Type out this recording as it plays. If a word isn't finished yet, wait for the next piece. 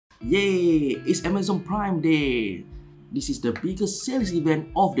Yay! It's Amazon Prime Day! This is the biggest sales event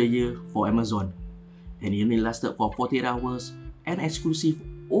of the year for Amazon. And it only lasted for 48 hours and exclusive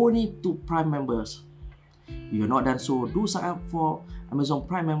only to Prime members. If you're not done so, do sign up for Amazon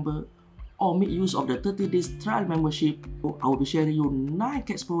Prime member or make use of the 30 days trial membership. I will be sharing you 9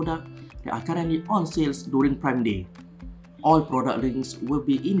 cats products that are currently on sales during Prime Day. All product links will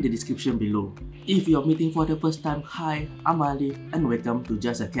be in the description below. If you're meeting for the first time, hi, I'm Alif and welcome to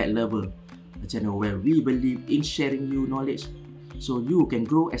Just a Cat Lover, a channel where we believe in sharing you knowledge so you can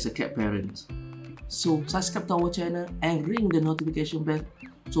grow as a cat parent. So subscribe to our channel and ring the notification bell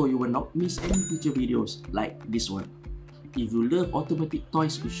so you will not miss any future videos like this one. If you love automatic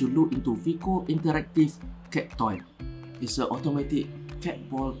toys, you should look into Vico Interactive Cat Toy. It's an automatic cat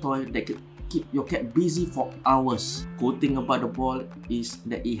ball toy that can keep your cat busy for hours. Good thing about the ball is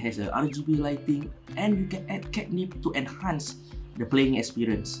that it has a RGB lighting and you can add catnip to enhance the playing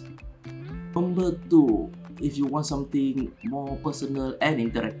experience. Number 2, if you want something more personal and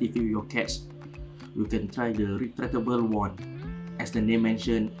interactive with your cats, you can try the retractable wand. As the name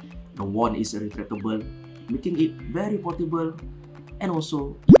mentioned, the wand is retractable, making it very portable, and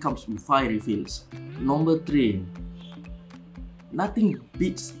also it comes with 5 refills. Number 3, nothing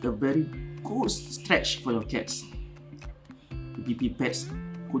beats a very good stretch for your cats. The PP pads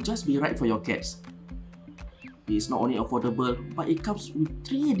could just be right for your cats. It's not only affordable, but it comes with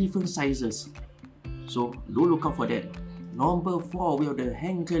 3 different sizes, so do look out for that. Number 4, we have the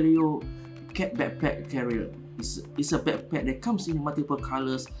Hank Leo Cat Backpack Carrier. It's a backpack that comes in multiple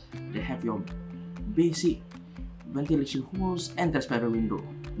colors that have your basic ventilation holes and transparent window.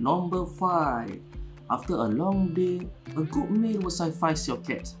 Number 5, after a long day, a good meal will suffice your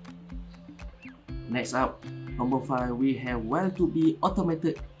cat. Next up, number 5, we have Well2Be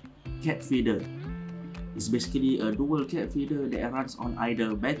Automated Cat Feeder. It's basically a dual cat feeder that runs on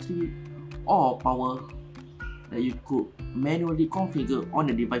either battery or power that you could manually configure on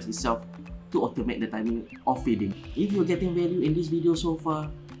the device itself to automate the timing of feeding. If you're getting value in this video so far,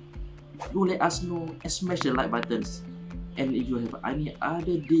 do let us know and smash the like buttons. And if you have any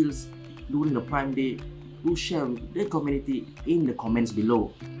other deals during the Prime Day, do share with the community in the comments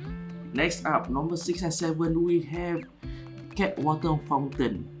below. Next up, number 6 and 7, we have Cat Water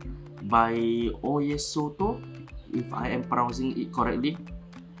Fountain by Oyesoto, if I am pronouncing it correctly,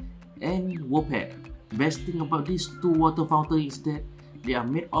 and Wopet. Best thing about these 2 water fountains is that they are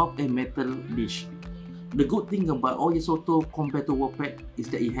made of a metal dish. The good thing about Oyesoto compared to Wopet is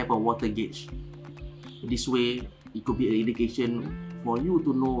that it have a water gauge. This way, it could be an indication for you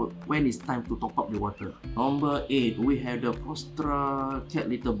to know when it's time to top up the water. Number 8, we have the Prostra Cat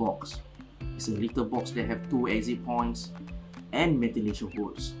Litter Box. It's a litter box that have 2 exit points and ventilation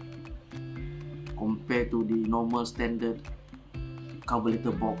holes. Compared to the normal standard cover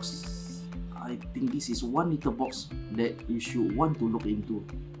litter box, I think this is one litter box that you should want to look into.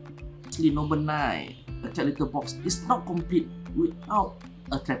 Lastly, number 9, the cat litter box is not complete without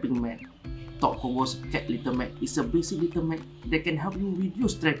a trapping mat. Top Cover's Cat Litter Mat is a basic litter mat that can help you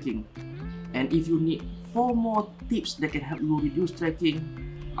reduce tracking. And if you need 4 more tips that can help you reduce tracking,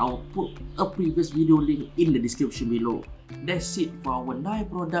 I'll put a previous video link in the description below. That's it for our 9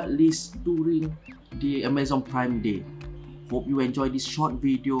 product list during the Amazon Prime Day. Hope you enjoyed this short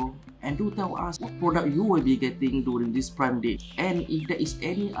video and do tell us what product you will be getting during this Prime Day. And if there is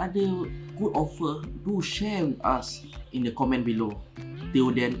any other good offer, do share with us in the comment below. Till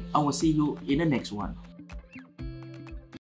then, I will see you in the next one.